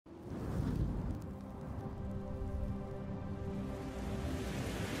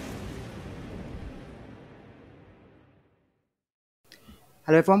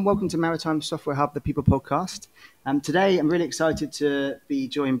Hello, everyone. Welcome to Maritime Software Hub, the People Podcast. Today, I'm really excited to be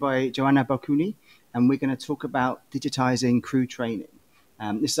joined by Joanna-Eugenia Bakouni, and we're going to talk about digitizing crew training.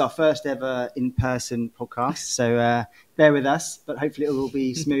 This is our first ever in-person podcast, so bear with us, but hopefully it will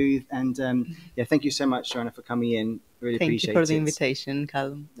be smooth. And thank you so much, Joanna, for coming in. Really Thank you appreciate for the it. invitation,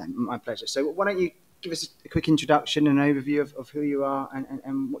 Callum. My pleasure. So why don't you give us a quick introduction and overview of who you are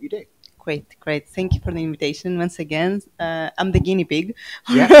and what you do? Great. Thank you for the invitation once again. I'm the guinea pig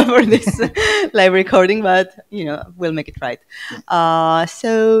Yeah. for this live recording, but we'll make it right. I'm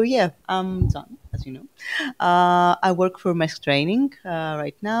John, as you know. I work for Maersk Training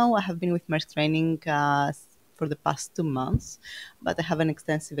right now. I have been with Maersk Training for the past 2 months, but I have an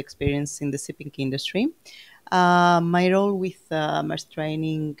extensive experience in the shipping industry. My role with Maersk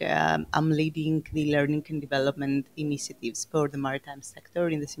Training, I'm leading the learning and development initiatives for the maritime sector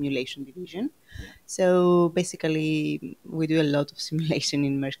in the simulation division. So basically, we do a lot of simulation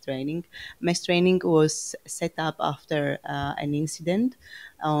in Maersk Training. Maersk Training was set up after an incident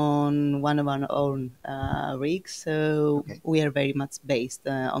on one of our own rigs. So we are very much based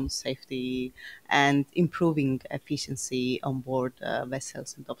on safety and improving efficiency on board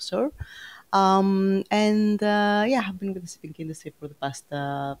vessels and offshore. I've been with the shipping industry for the past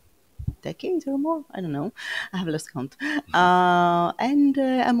decade or more. I don't know. I have lost count.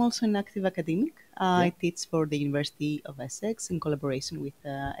 I'm also an active academic. I teach for the University of Essex in collaboration with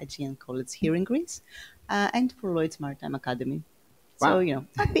Aegean College here in Greece and for Lloyd's Maritime Academy. Wow. So,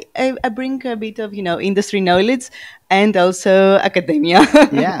 I bring a bit of, industry knowledge and also academia.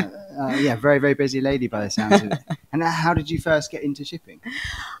 Very, very busy lady by the sounds of it. And how did you first get into shipping?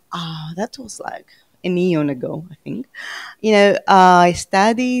 That was like an eon ago, I think. I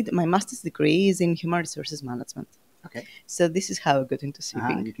studied, my master's degree is in human resources management. Okay. So this is how I got into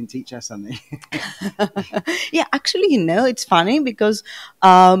shipping. You can teach us something. Yeah, actually, it's funny because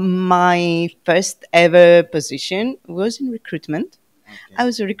my first ever position was in recruitment. Okay. I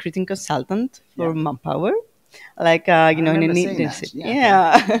was a recruiting consultant for Manpower. Like, in an internship.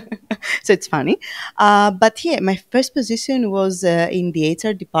 So it's funny. My first position was in the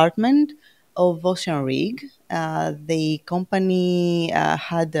HR department of Ocean Rig. The company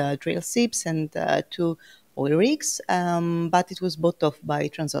had drill ships and 2 oil rigs, but it was bought off by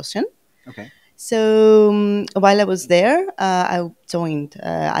Transocean. Okay. So while I was there, I joined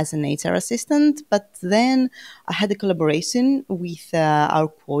as an HR assistant, but then I had a collaboration with our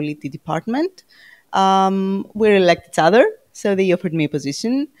quality department. We really liked each other, so they offered me a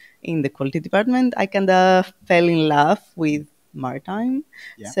position in the quality department. I kind of fell in love with Maritime.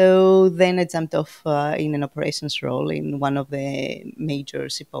 So then I jumped off in an operations role in one of the major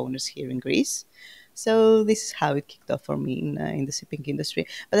ship owners here in Greece. So this is how it kicked off for me in the shipping industry.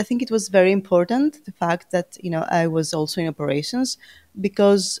 But I think it was very important, the fact that, I was also in operations,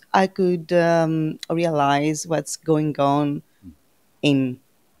 because I could realize what's going on in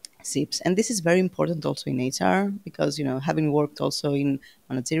ships. And this is very important also in HR, because, having worked also in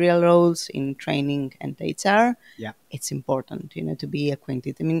managerial roles, in training and HR, it's important, to be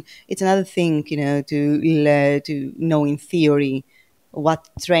acquainted. I mean, it's another thing, to know in theory what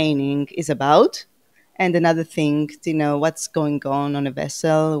training is about. And another thing to know what's going on a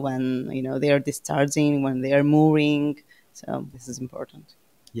vessel when, they are discharging, when they are mooring. So this is important.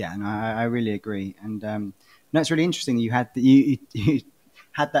 Yeah, and I really agree. And it's really interesting that you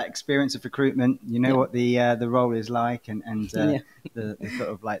had that experience of recruitment. You know what the role is like, and the sort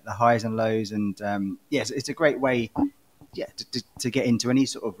of like the highs and lows. And it's a great way. To get into any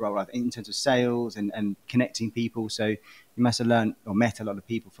sort of role, in terms of sales and connecting people. So you must have learned or met a lot of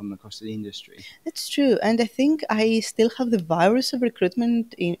people from across the industry. That's true. And I think I still have the virus of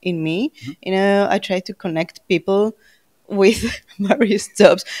recruitment in me. Mm-hmm. I try to connect people with various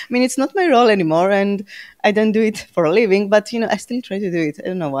jobs. I mean, it's not my role anymore, and I don't do it for a living, but, I still try to do it. I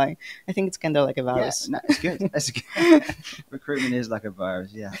don't know why. I think it's kind of like a virus. Yeah, no, it's good. That's good. Recruitment is like a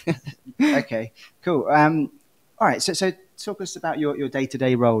virus, yeah. Okay, cool. All right, so talk us about your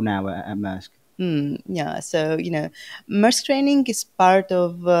day-to-day role now at Maersk. So, Maersk Training is part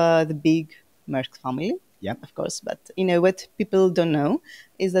of the big Maersk family, of course. But, what people don't know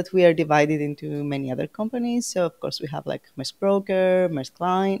is that we are divided into many other companies. So, of course, we have like Maersk Broker, Maersk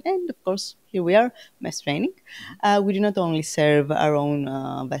Line, and, of course, here we are, Maersk Training. We do not only serve our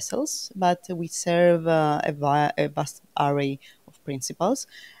own vessels, but we serve a vast array of principals.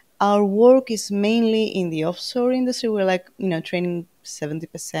 Our work is mainly in the offshore industry. We're training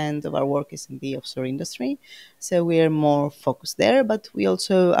 70% of our work is in the offshore industry. So we are more focused there, but we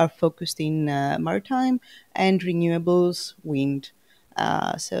also are focused in maritime and renewables, wind.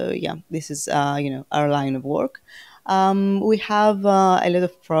 This is, our line of work. We have a lot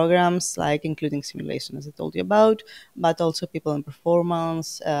of programs, like including simulation, as I told you about, but also people and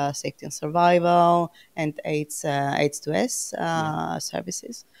performance, safety and survival, and AIDS to S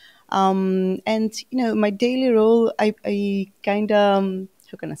services. And my daily role, I kind of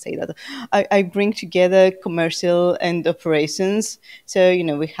how can I say that? I bring together commercial and operations. So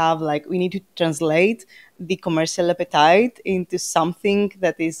we have we need to translate the commercial appetite into something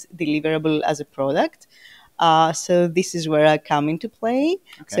that is deliverable as a product. So this is where I come into play.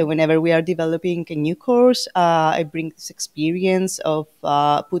 Okay. So whenever we are developing a new course, I bring this experience of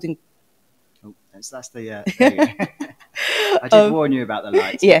putting. Oh, that's the. There you go. I did warn you about the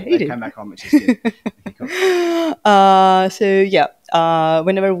lights. Yeah, they came back on, which is good. Okay, cool. So yeah,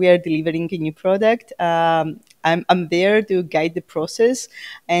 whenever we are delivering a new product, I'm there to guide the process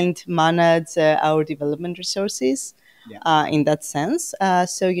and manage our development resources. Yeah. In that sense,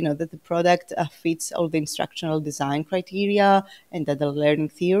 so that the product fits all the instructional design criteria and other learning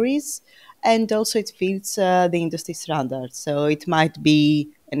theories, and also it fits the industry standards. So it might be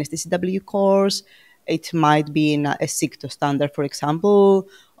an STCW course, it might be in a SICTO standard, for example,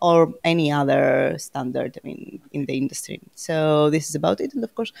 or any other standard, in the industry. So this is about it. And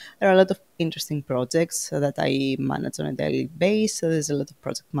of course, there are a lot of interesting projects that I manage on a daily basis. So there's a lot of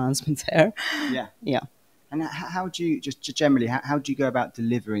project management there. Yeah. Yeah. And how do you, just generally, how do you go about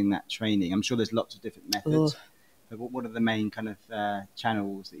delivering that training? I'm sure there's lots of different methods. But what are the main kind of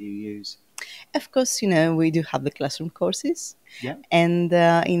channels that you use? Of course, we do have the classroom courses. Yeah. And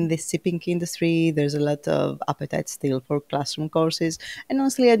in the shipping industry, there's a lot of appetite still for classroom courses. And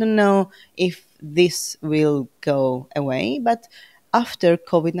honestly, I don't know if this will go away. But after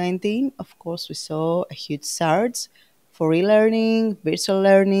COVID-19, of course, we saw a huge surge for e-learning, virtual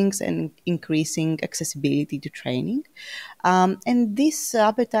learnings, and increasing accessibility to training. And this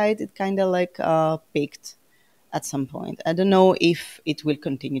appetite, it kind of peaked at some point. I don't know if it will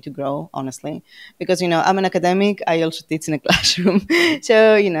continue to grow, honestly, because I'm an academic. I also teach in a classroom,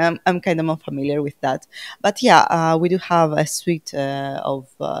 so I'm kind of more familiar with that. But yeah, we do have a suite of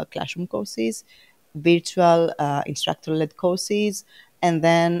classroom courses, virtual instructor-led courses, and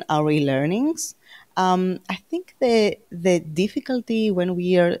then our e-learnings. I think the difficulty when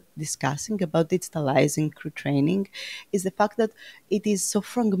we are discussing about digitalizing crew training is the fact that it is so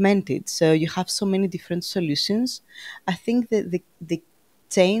fragmented. So you have so many different solutions. I think that the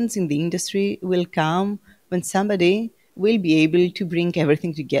change in the industry will come when somebody will be able to bring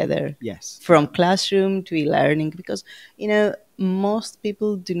everything together. Yes. From classroom to e-learning, because most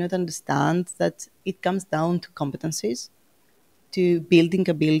people do not understand that it comes down to competencies, to building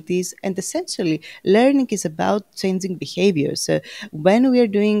abilities, and essentially learning is about changing behavior. So when we are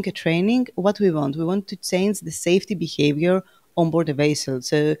doing a training, what we want to change the safety behavior on board a vessel.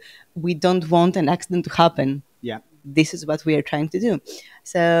 So we don't want an accident to happen. Yeah. This is what we are trying to do.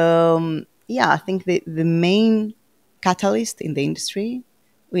 So yeah, I think the main catalyst in the industry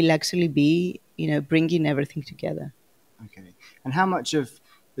will actually be bringing everything together. Okay. And how much of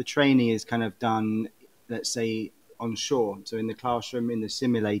the training is kind of done, let's say, on shore, so in the classroom, in the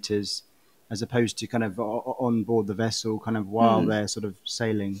simulators, as opposed to kind of on board the vessel, kind of while they're sort of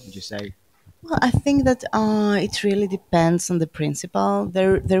sailing, would you say? Well, I think that it really depends on the principal.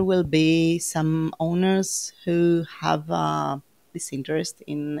 There will be some owners who have this interest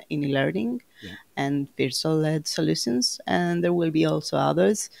in learning and virtual-led solutions, and there will be also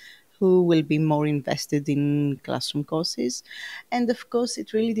others who will be more invested in classroom courses. And of course,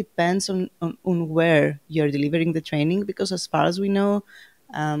 it really depends on where you're delivering the training, because as far as we know,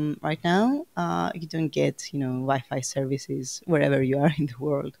 right now, you don't get Wi-Fi services wherever you are in the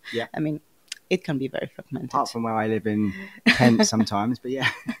world. Yeah. I mean, it can be very fragmented. Apart from where I live in Kent sometimes, but yeah.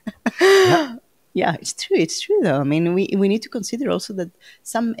 Yeah. Yeah, it's true. It's true, though. I mean, we need to consider also that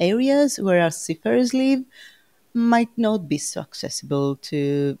some areas where our seafarers live might not be so accessible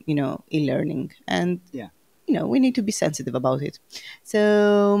to, e-learning. And, Yeah. We need to be sensitive about it.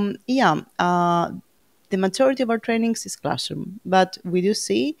 So, yeah, the majority of our trainings is classroom, but we do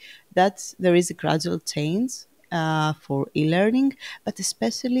see that there is a gradual change for e-learning, but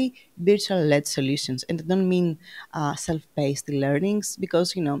especially virtual-led solutions. And I don't mean self-paced e-learnings,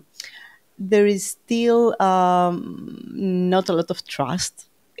 because, there is still not a lot of trust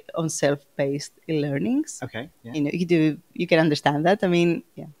on self-paced e-learnings. Okay. Yeah. You can understand that. I mean,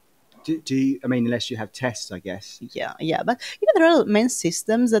 yeah. Do you, I mean, unless you have tests, I guess. Yeah. But there are main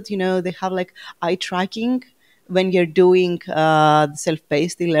systems that they have eye tracking when you're doing the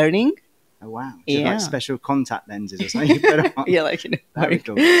self-paced e-learning. Oh wow! Do you have like Yeah. special contact lenses or something you put on? Yeah, like, That'd be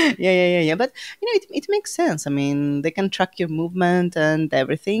cool. yeah. But it makes sense. I mean, they can track your movement and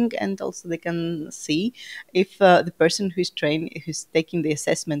everything, and also they can see if the person who's taking the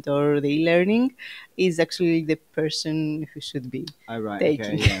assessment or the e-learning, is actually the person who should be Oh right, okay,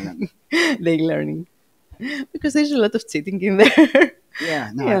 taking yeah, the e-learning, because there's a lot of cheating in there.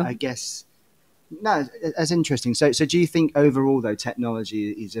 yeah. No, Yeah. I guess no. That's interesting. So do you think overall though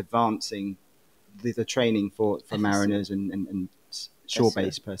technology is advancing the training for For sure. mariners and For sure.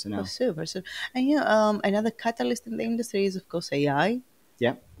 shore-based For personnel? sure. For sure. And another catalyst in the industry is, of course, AI.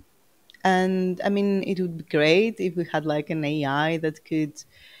 Yeah, And I mean, it would be great if we had like an AI that could,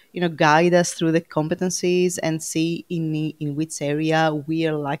 guide us through the competencies and see in which area we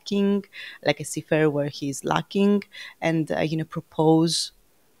are lacking, like a seafarer where he's lacking, and propose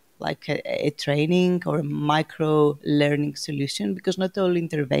like a training or a micro learning solution, because not all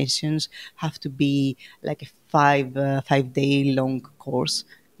interventions have to be like a 5 day long course.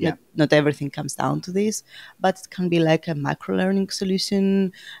 yeah, Not everything comes down to this, but it can be like a micro learning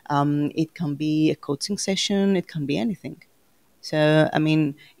solution. It can be a coaching session. It can be anything. So I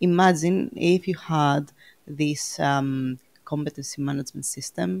mean, imagine if you had this competency management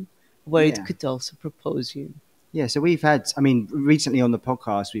system where it yeah. could also propose you. Yeah, so we've had, I mean, recently on the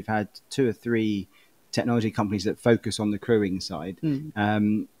podcast, we've had two or three technology companies that focus on the crewing side.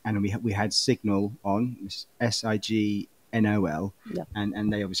 Mm. And we had Signal on, Signol, Yeah.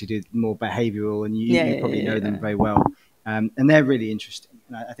 and they obviously do more behavioral, and Yeah, you yeah, probably yeah, know them yeah. very well. And they're really interesting.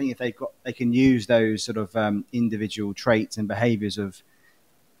 And I think if they can use those sort of individual traits and behaviors of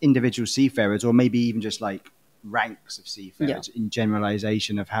individual seafarers, or maybe even just like ranks of Yeah. seafarers in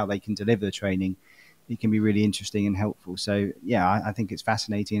generalization of how they can deliver the training, it can be really interesting and helpful. So yeah, I think it's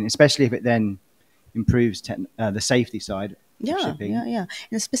fascinating, especially if it then improves the safety side of Yeah, shipping. yeah, yeah.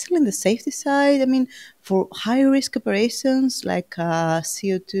 And especially in the safety side, I mean, for high risk operations like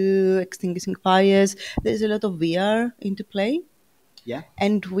CO2, extinguishing fires, there's a lot of VR into play. Yeah.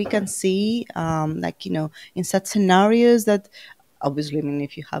 And we can see, like, in such scenarios that obviously, I mean,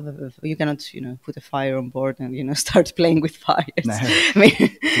 if you have you cannot, put a fire on board and, start playing with fires. No. I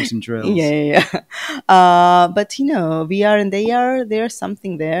mean, Do some yeah, drills. yeah, yeah. But VR and AR, there's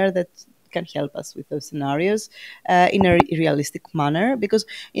something there that can help us with those scenarios in a realistic manner, because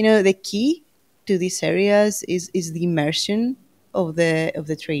the key to these areas is the immersion of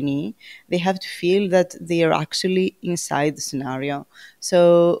the trainee. They have to feel that they are actually inside the scenario.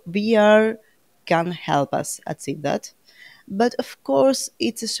 So VR can help us achieve that, but of course,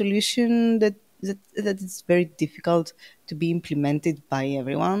 it's a solution that is very difficult to be implemented by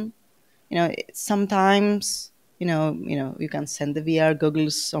everyone. Sometimes you can send the VR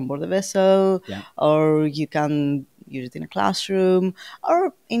goggles on board the vessel, Yeah. or you can use it in a classroom,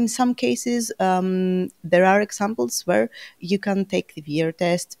 or in some cases, there are examples where you can take the VR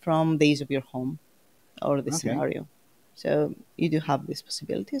test from the ease of your home or the Okay. scenario. So you do have this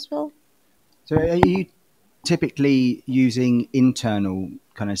possibility as well. So are you typically using internal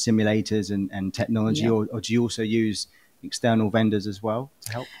kind of simulators and technology, Yeah. or do you also use external vendors as well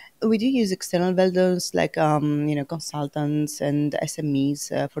to help? We do use external vendors like consultants and SMEs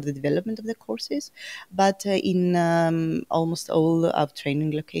for the development of the courses, but in almost all our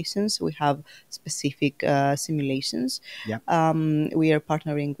training locations we have specific simulations. Yeah. We are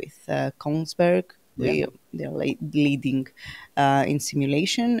partnering with Kongsberg. Yeah. They're leading in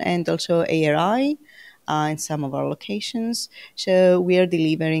simulation, and also ARI in some of our locations. So we are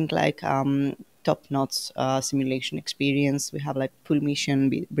delivering like top-notch simulation experience. We have like full mission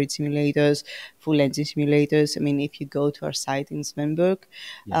bridge simulators, full engine simulators. I mean, if you go to our site in Svenberg,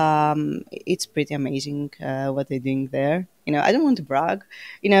 Yeah. it's pretty amazing what they're doing there. I don't want to brag.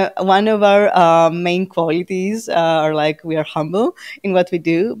 One of our main qualities are like we are humble in what we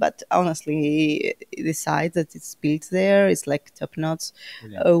do, but honestly, the site that it's built there is like top notch.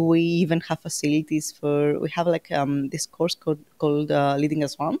 Brilliant. We even have facilities we have like this course called Leading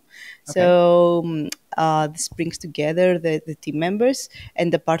as One. Okay. So this brings together the team members,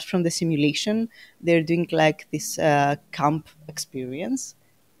 and apart from the simulation, they're doing like this camp experience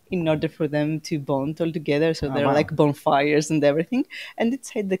in order for them to bond all together. So Oh there are wow. like bonfires and everything, and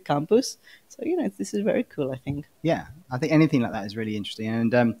it's at the campus. So this is very cool, I think. Yeah, I think anything like that is really interesting,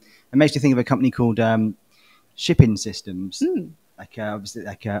 and it makes you think of a company called Shipping Systems, Mm, like obviously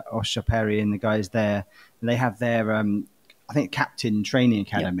like Osha Perry and the guys there, and they have their I think Captain Training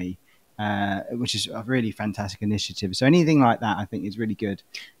yeah. Academy, which is a really fantastic initiative. So anything like that, I think, is really good.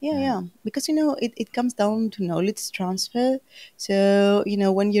 Yeah, because it comes down to knowledge transfer. So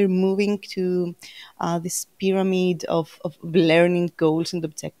when you're moving to this pyramid of learning goals and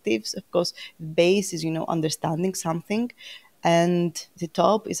objectives, of course, base is understanding something, and the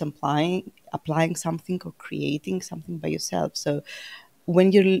top is applying something or creating something by yourself. So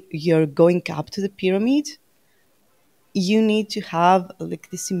when you're going up to the pyramid, you need to have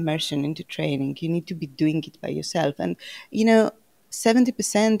like this immersion into training. You need to be doing it by yourself, and you know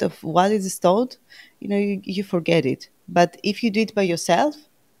 70% of what is taught, you forget it. But if you do it by yourself,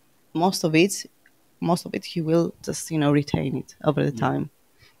 most of it you will just retain it over the Yeah. time.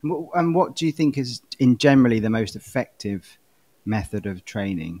 And what do you think is, in generally, the most effective method of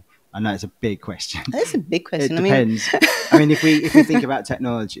training? I know it's a big question. That's a big It question. I mean, depends. I mean, if we think about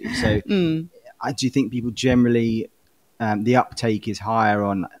technology, so do you think people generally the uptake is higher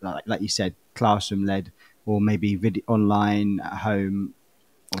on, like you said, classroom led, or maybe video online at home,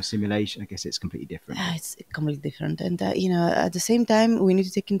 or simulation? I guess it's completely different. it's completely different, and at the same time, we need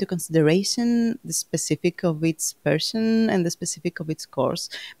to take into consideration the specific of its person and the specific of its course.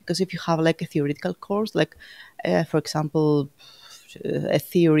 Because if you have like a theoretical course, like for example, a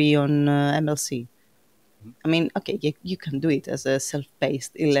theory on MLC, I mean, okay, you can do it as a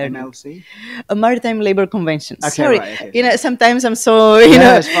self-paced e-learning. MLC. A Maritime Labor Convention. Okay, Sorry, right. Okay, sorry. sometimes I'm so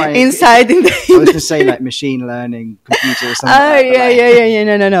That's fine. inside in the. I was going to say like machine learning, computer, or something Oh like that.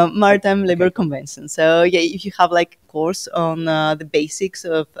 yeah. No. Maritime Labor Okay, cool. Convention. So yeah, if you have like a course on the basics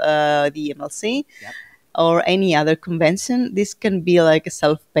of the MLC Yep. or any other convention, this can be like a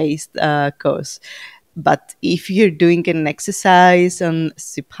self-paced course. But if you're doing an exercise on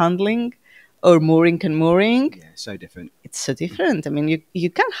ship handling or mooring and mooring, Yeah, so different. it's so different. I mean, you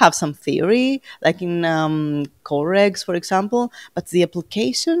can have some theory, like in core regs, for example, but the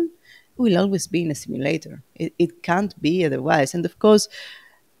application will always be in a simulator. It can't be otherwise. And of course,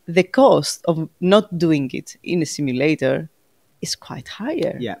 the cost of not doing it in a simulator is quite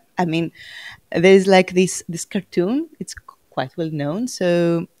higher. Yeah. I mean, there's like this cartoon. It's quite well known.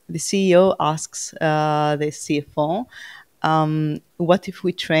 So the CEO asks the CFO, "What if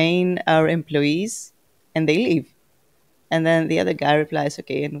we train our employees and they leave?" And then the other guy replies,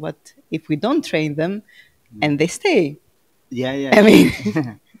 "Okay, and what if we don't train them and they stay?" Yeah. I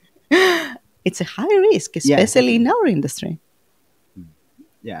mean, it's a high risk, Yeah, especially in definitely. our industry.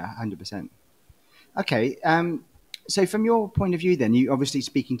 Yeah, 100%. Okay. So from your point of view, then, you obviously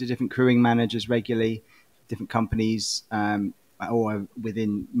speaking to different crewing managers regularly, different companies, or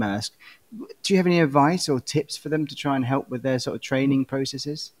within Maersk. Do you have any advice or tips for them to try and help with their sort of training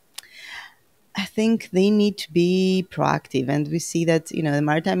processes? I think they need to be proactive, and we see that the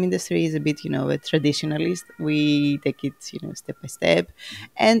maritime industry is a bit a traditionalist. We take it step by step,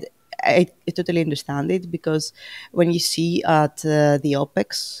 and I totally understand it, because when you see at the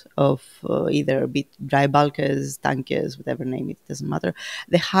OPEX of either bit dry bulkers, tankers, whatever name it, doesn't matter,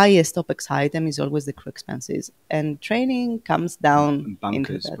 the highest OPEX item is always the crew expenses, and training comes down And into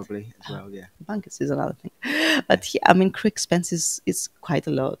bunkers, that. probably, as well. Yeah. Bunkers is another thing, but yeah, I mean, crew expenses is quite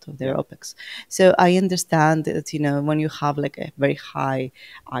a lot of their Yeah. OPEX. So I understand that when you have like a very high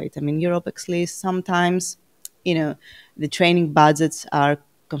item in your OPEX list, sometimes the training budgets are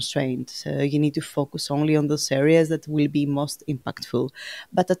constrained. So you need to focus only on those areas that will be most impactful.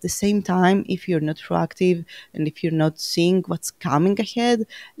 But at the same time, if you're not proactive and if you're not seeing what's coming ahead,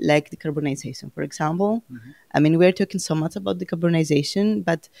 like decarbonization, for example, I mean, we're talking so much about decarbonization,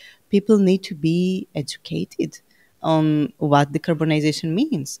 but people need to be educated on what decarbonization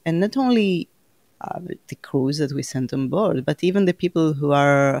means, and not only the crews that we send on board, but even the people who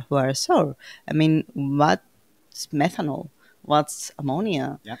are ashore. I mean, what's methanol, what's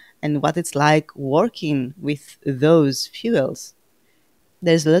ammonia, Yeah. and what it's like working with those fuels.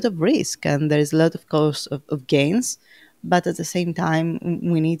 There's a lot of risk and there's a lot of cost of gains, but at the same time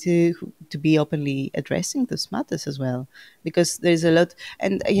we need to be openly addressing those matters as well, because there's a lot.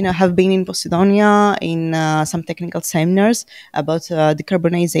 And have been in Posidonia in some technical seminars about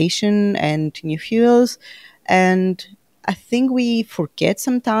decarbonization and new fuels, and I think we forget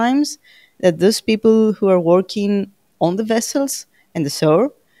sometimes that those people who are working on the vessels and the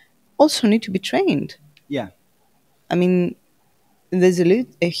shore also need to be trained. Yeah. I mean, there's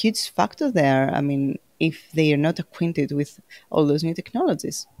a huge factor there. I mean, if they are not acquainted with all those new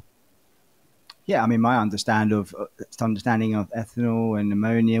technologies. Yeah, I mean, my understanding of ethanol and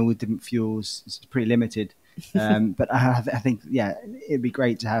ammonia with different fuels is pretty limited. But I think, yeah, it'd be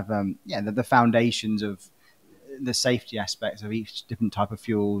great to have, the foundations of the safety aspects of each different type of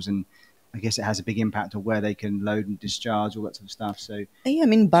fuels, and I guess it has a big impact on where they can load and discharge, all that sort of stuff. So, Yeah, I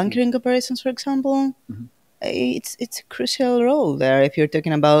mean, bunkering operations, for example, it's a crucial role there. If you're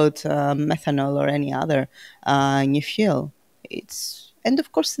talking about methanol or any other new fuel, and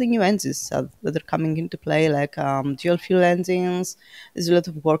of course the new engines that are coming into play, like dual fuel engines. There's a lot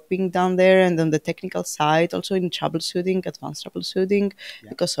of work being done there, and on the technical side, also in troubleshooting, advanced troubleshooting,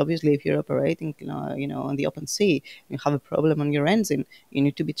 because obviously if you're operating, on the open sea, you have a problem on your engine, you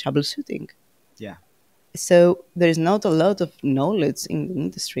need to be troubleshooting. yeah. So there is not a lot of knowledge in the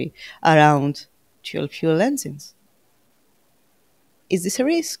industry around dual fuel engines. Is this a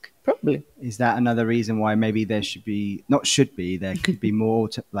risk? Probably. Is that another reason why maybe there should be, not should be, there could be more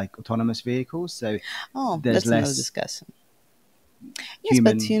like autonomous vehicles? So there's That's another less discussion. Yes,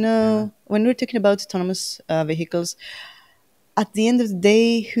 but human error. when we're talking about autonomous vehicles, at the end of the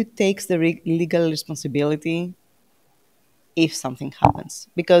day, who takes the legal responsibility if something happens?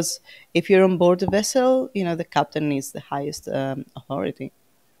 Because if you're on board a vessel, the captain is the highest authority.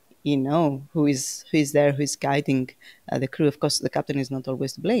 Who is there, who is guiding the crew. Of course, the captain is not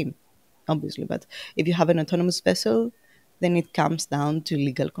always to blame, obviously, but if you have an autonomous vessel, then it comes down to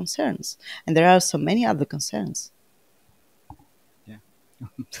legal concerns, and there are so many other concerns. Yeah.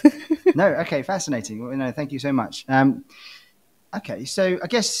 No, okay, fascinating. Well, no, thank you so much. Okay, so I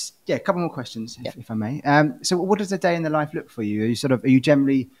guess a couple more questions, if I may. So, what does a day in the life look for you? Are you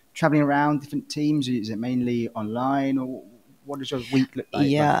generally traveling around different teams? Is it mainly online, or what does your week look like?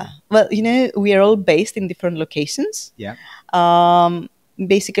 Yeah, well, we are all based in different locations. Yeah.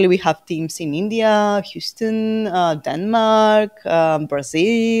 Basically, we have teams in India, Houston, Denmark,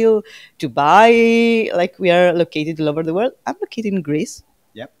 Brazil, Dubai. Like, we are located all over the world. I'm located in Greece.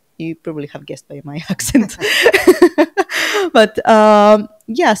 Yep. You probably have guessed by my accent. But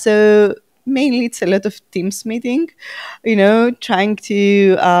so mainly it's a lot of teams meeting, trying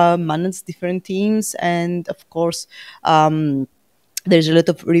to manage different teams. And of course, there's a lot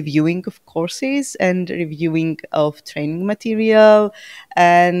of reviewing of courses and reviewing of training material,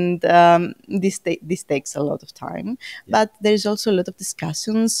 and this takes a lot of time. But there's also a lot of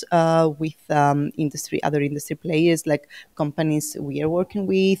discussions with other industry players, like companies we are working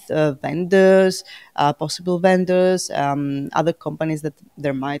with, vendors, possible vendors, other companies that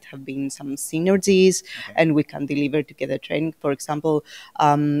there might have been some synergies, and we can deliver together training. For example,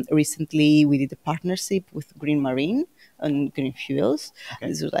 recently we did a partnership with Green Marine on green fuels.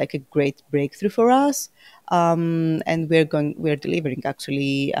 This was like a great breakthrough for us, and we're delivering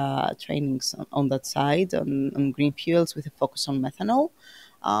actually trainings on that side on green fuels with a focus on methanol.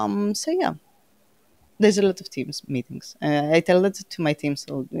 So yeah, there's a lot of teams meetings. I tell that to my team,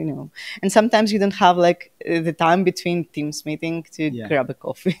 so and sometimes you don't have like the time between teams meeting to grab a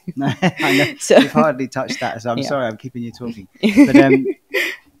coffee. I know. So you've hardly touched that, so I'm sorry I'm keeping you talking. But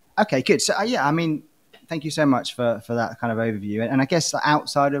okay, good. So I mean, thank you so much for that kind of overview. And I guess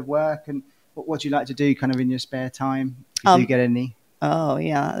outside of work, and what do you like to do kind of in your spare time, if you do get any? Oh,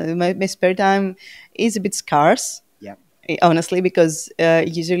 yeah. My spare time is a bit scarce. Yeah. Honestly, because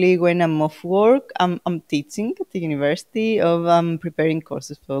usually when I'm off work, I'm teaching at the university, preparing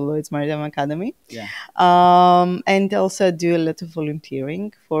courses for Lloyd's Maritime Academy. Yeah. And also do a lot of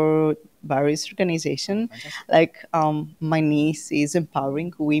volunteering for various organizations. Like my niece is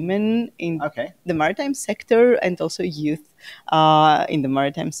empowering women in the maritime sector and also youth in the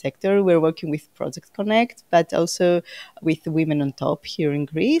maritime sector. We're working with Project Connect, but also with Women on Top here in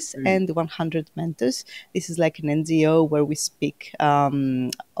Greece and 100 Mentors. This is like an NGO where we speak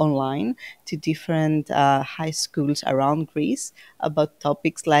online to different high schools around Greece about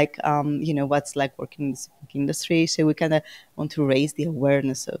topics like, what's like working in the shipping industry. So we kind of want to raise the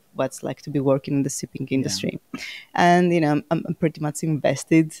awareness of what's like to be working in the shipping industry. Yeah. And, I'm pretty much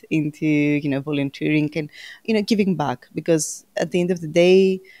invested into, volunteering and, giving back, because at the end of the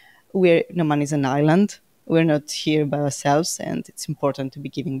day, man is an island. We're not here by ourselves, and it's important to be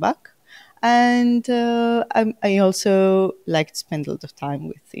giving back. And I also like to spend a lot of time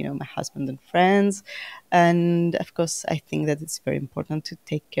with, my husband and friends. And of course, I think that it's very important to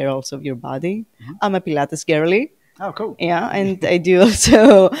take care also of your body. Mm-hmm. I'm a Pilates girly. Oh, cool. Yeah, and I do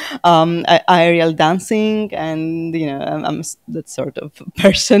also aerial dancing, and I'm that sort of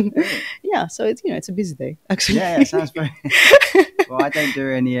person. Yeah, so it's it's a busy day actually. Yeah, sounds very. Well, I don't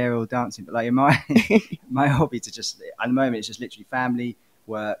do any aerial dancing, but like my hobbies are just at the moment it's just literally family,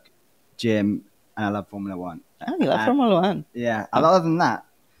 work, gym, and I love Formula One. Oh, you love Formula One? Yeah. Other than that,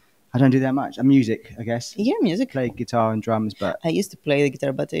 I don't do that much. Music, I guess. Yeah, music. Play guitar and drums, but I used to play the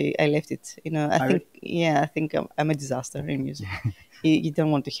guitar, but I left it. I think I'm a disaster in music. You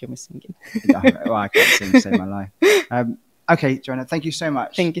don't want to hear me singing. Well, I can't sing to save my life. Okay, Joanna, thank you so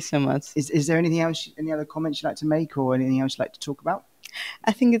much. Thank you so much. Is there anything else, any other comments you'd like to make, or anything else you'd like to talk about?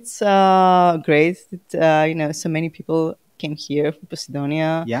 I think it's great that so many people came here for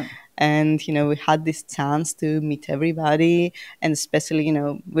Posidonia. Yeah. And we had this chance to meet everybody, and especially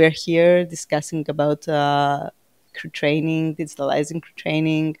we're here discussing about crew training, digitalizing crew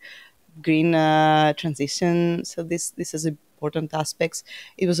training, green transition. So this is important aspects.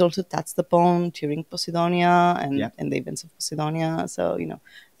 It was also touched upon during Posidonia and the events of Posidonia. So I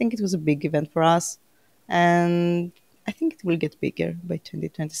think it was a big event for us, and I think it will get bigger by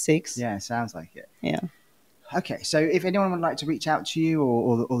 2026. Yeah, sounds like it. Yeah. Okay, so if anyone would like to reach out to you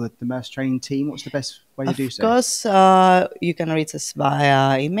or the Maersk Training team, what's the best way to do so? Of course, you can reach us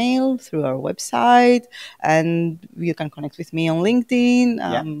via email, through our website, and you can connect with me on LinkedIn.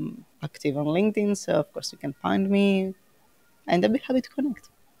 I'm active on LinkedIn, so of course you can find me, and I'll be happy to connect.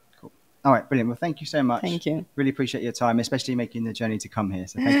 Cool. All right, brilliant. Well, thank you so much. Thank you. Really appreciate your time, especially making the journey to come here.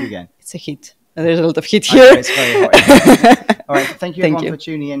 So thank you again. It's a heat. There's a lot of heat here. It's very hot. All right, thank you everyone for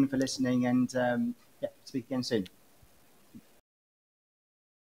tuning in, for listening, and speak again soon.